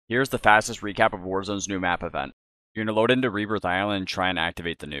Here's the fastest recap of Warzone's new map event. You're going to load into Rebirth Island and try and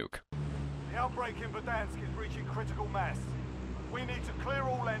activate the nuke. The outbreak in Verdansk is reaching critical mass. We need to clear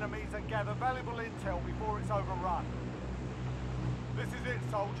all enemies and gather valuable intel before it's overrun. This is it,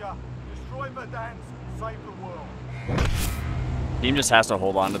 soldier. Destroy Verdansk, save the world. Team just has to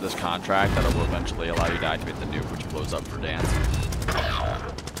hold on to this contract that will eventually allow you to activate the nuke, which blows up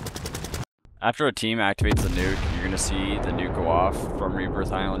Verdansk. After a team activates the nuke, you're going to see the nuke go off from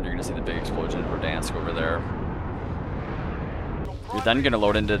Rebirth Island. You're going to see the big explosion in Verdansk over there. You're then going to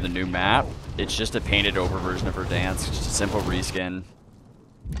load into the new map. It's just a painted over version of Verdansk, just a simple reskin.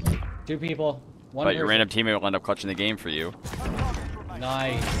 2 people. One But your person. random teammate will end up clutching the game for you.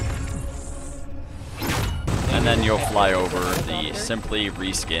 Nice. And then you'll fly over the simply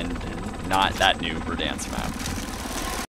reskinned, not that new Verdansk map.